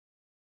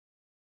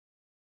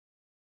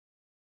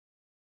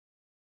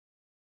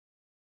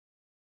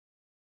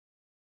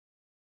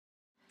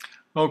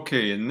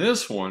Okay, in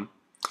this one,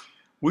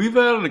 we've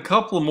added a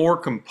couple of more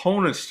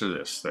components to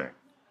this thing.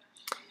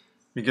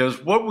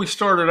 Because what we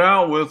started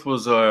out with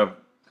was a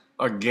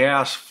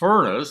gas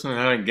furnace and it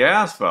had a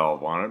gas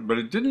valve on it, but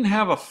it didn't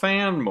have a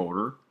fan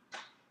motor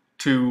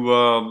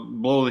to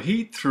blow the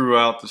heat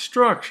throughout the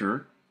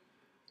structure.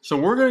 So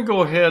we're going to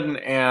go ahead and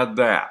add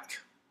that.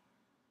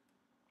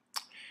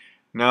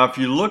 Now if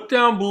you look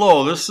down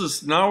below,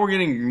 now we're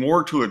getting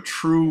more to a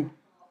true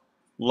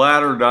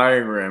ladder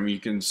diagram. You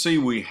can see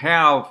we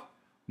have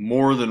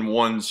more than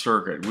one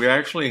circuit. We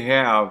actually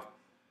have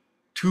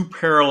two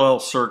parallel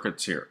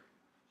circuits here.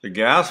 The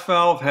gas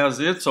valve has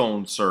its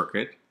own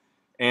circuit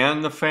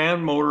and the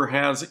fan motor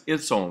has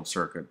its own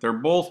circuit. They're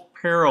both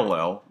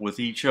parallel with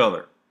each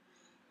other.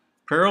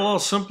 Parallel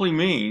simply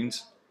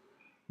means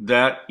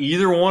that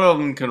either one of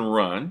them can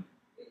run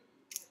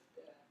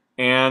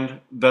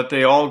and that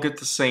they all get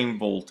the same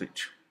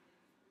voltage.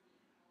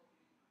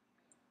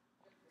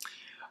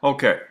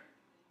 Okay,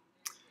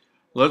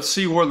 let's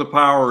see where the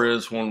power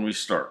is when we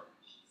start.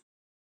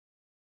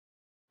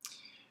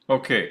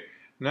 Okay,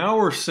 now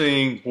we're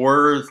seeing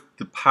where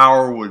the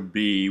power would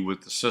be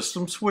with the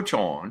system switch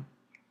on,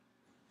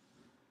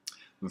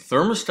 the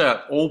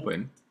thermostat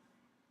open,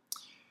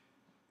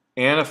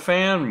 and a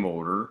fan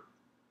motor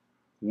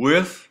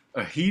with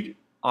a heat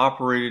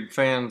operated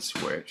fan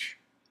switch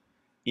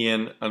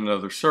in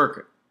another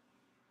circuit.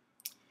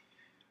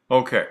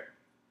 Okay,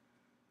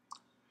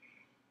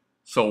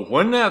 so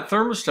when that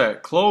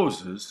thermostat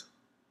closes,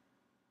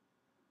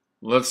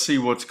 let's see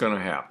what's going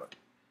to happen.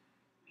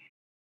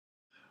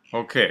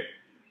 Okay,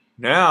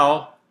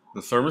 now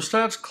the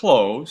thermostat's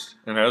closed,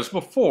 and as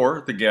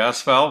before, the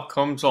gas valve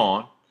comes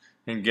on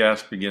and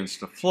gas begins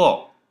to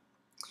flow.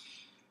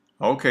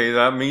 Okay,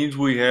 that means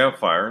we have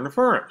fire in the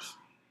furnace.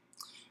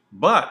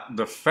 But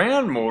the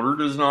fan motor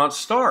does not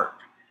start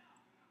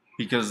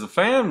because the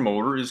fan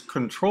motor is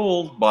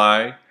controlled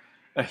by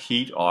a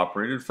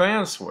heat-operated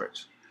fan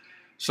switch.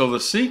 So the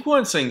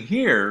sequencing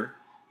here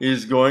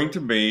is going to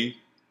be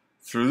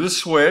through the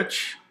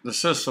switch, the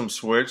system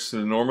switch, to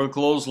the normally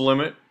closed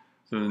limit,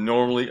 to the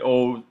normally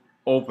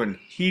open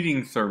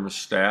heating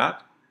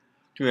thermostat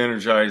to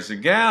energize the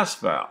gas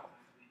valve.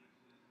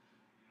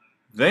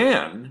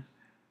 Then,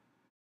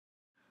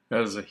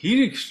 as the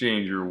heat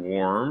exchanger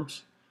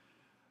warms,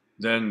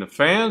 then the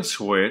fan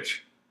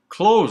switch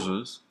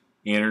closes,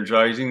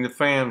 energizing the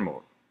fan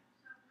motor.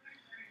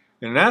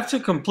 And that's a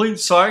complete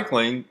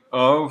cycling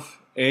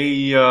of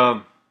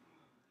a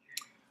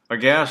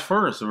gas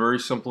furnace, a very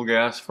simple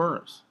gas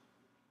furnace.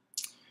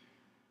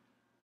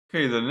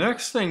 Okay, the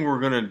next thing we're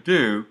going to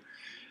do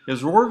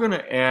is we're going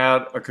to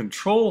add a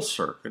control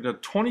circuit, a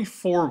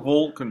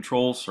 24-volt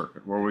control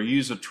circuit, where we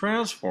use a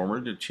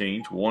transformer to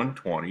change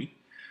 120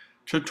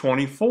 to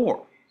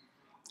 24.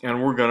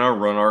 And we're going to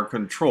run our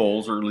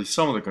controls, or at least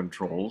some of the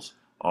controls,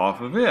 off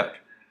of it.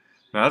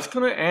 Now that's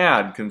going to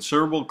add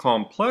considerable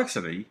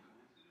complexity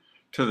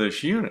to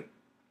this unit.